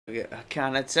Get a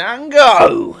can of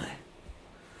Tango!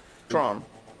 Tron.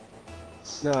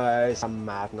 No, it's a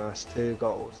madness. 2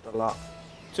 goals, a lot.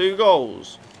 2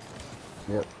 goals?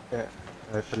 Yep. Yeah.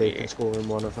 Hopefully he can score in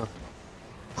one of them.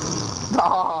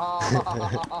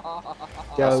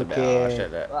 That's a bit harsh,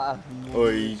 isn't it? That's Oh,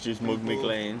 he's just mugged me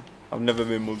clean. I've never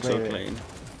been mugged so clean.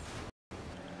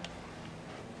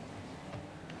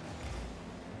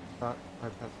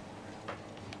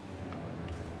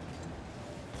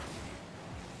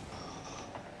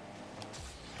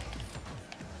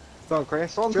 Go on,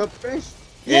 Chris. Jump, Chris.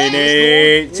 In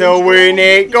it to win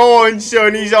it. Go on,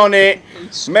 son. He's on it.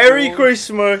 Merry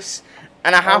Christmas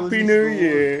and a Happy New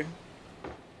Year.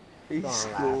 He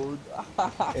scored.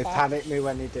 It panicked me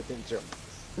when he didn't jump.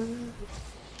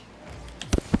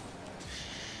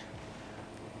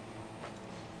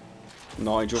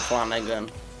 Nigel Flanagan.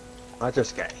 I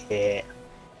just get hit.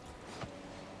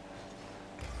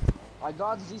 I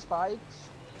got the spikes.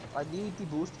 I need the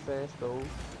boost first though.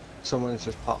 Someone's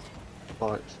just popped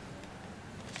spikes.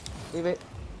 Leave it.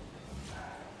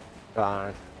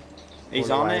 Right. He's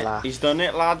on it. He's done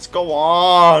it, lads. Go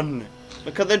on.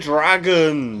 Look at the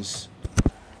dragons.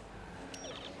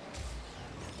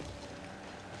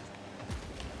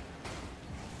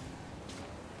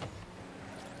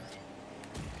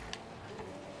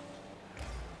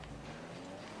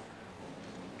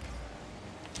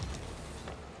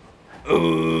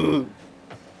 Ooh.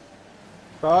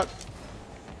 Right.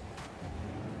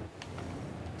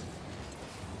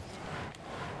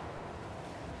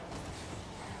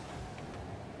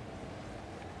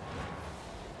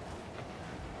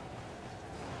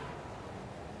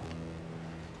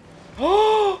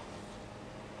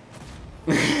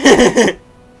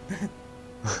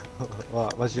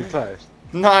 What, was you close?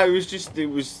 No,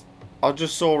 I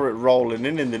just saw it rolling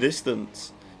in the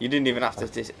distance. You didn't even have to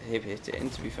hit it in,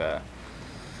 to be fair.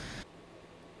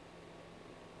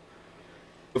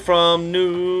 From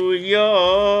New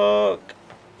York,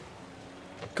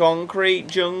 concrete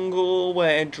jungle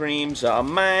where dreams are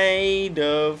made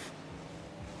of.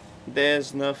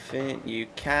 There's nothing you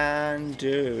can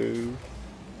do.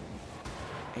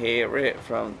 Hear it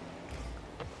from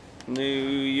New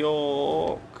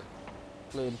York.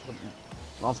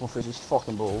 Lance fish is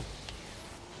fucking ball.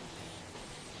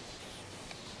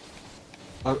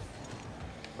 Oh,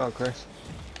 Chris.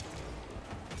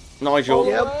 Nigel. Oh,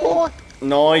 yeah, boy.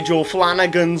 Nigel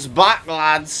Flanagan's back,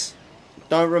 lads.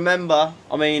 Don't remember.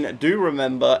 I mean, do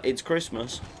remember it's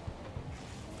Christmas.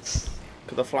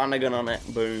 Put the Flanagan on it.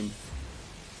 Boom.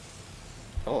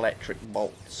 Electric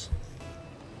bolts.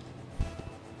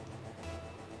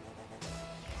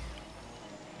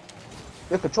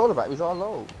 The controller batteries are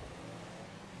low.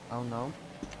 Oh no.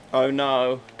 Oh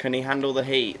no. Can he handle the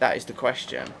heat? That is the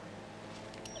question.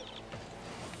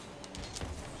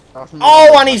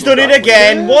 Oh, and he's done it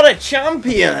again! What a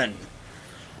champion!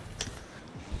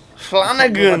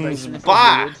 Flanagan's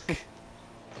back! This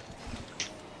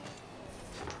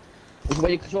is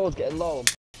where your controller's getting low.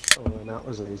 Oh, that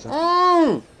was easy.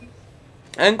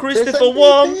 And Christopher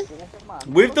won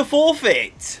with the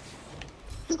forfeit!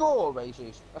 Score,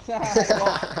 racist.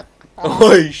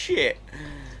 Oh shit!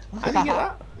 How did you get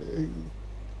that?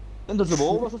 Then there's the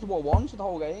ball. That's just the ball once in the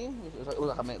whole game. It was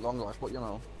like a minute longer, but you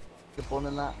know, good fun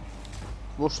in that.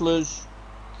 Rustlers.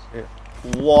 Yeah.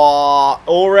 What?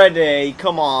 Already?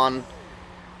 Come on.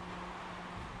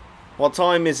 What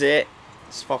time is it?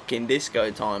 It's fucking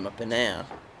disco time up in here.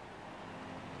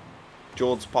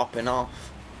 George's popping off.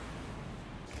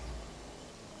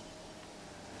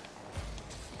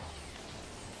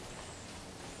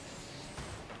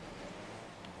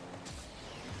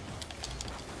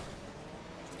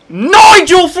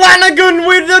 Nigel Flanagan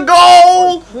with the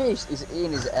goal! Chris is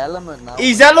in his element now.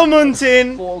 He's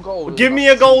elementing. 4 goals. Give me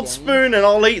a gold spoon and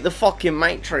I'll eat the fucking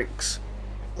Matrix.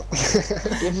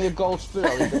 Give me a gold spoon,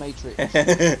 I'll eat the Matrix.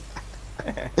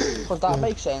 Because that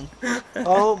makes sense.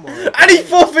 Oh my God. And he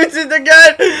forfeited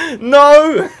again!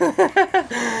 No!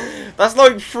 That's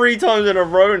like 3 times in a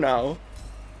row now.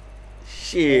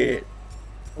 Shit.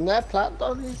 And their plat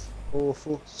dog is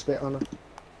awful. Spit on him.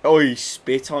 Oh, he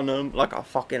spit on him like a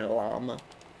fucking llama.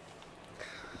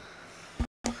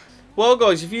 Well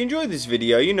guys, if you enjoyed this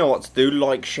video, you know what to do.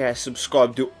 Like, share,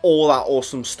 subscribe, do all that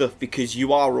awesome stuff because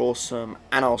you are awesome.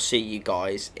 And I'll see you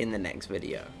guys in the next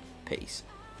video. Peace.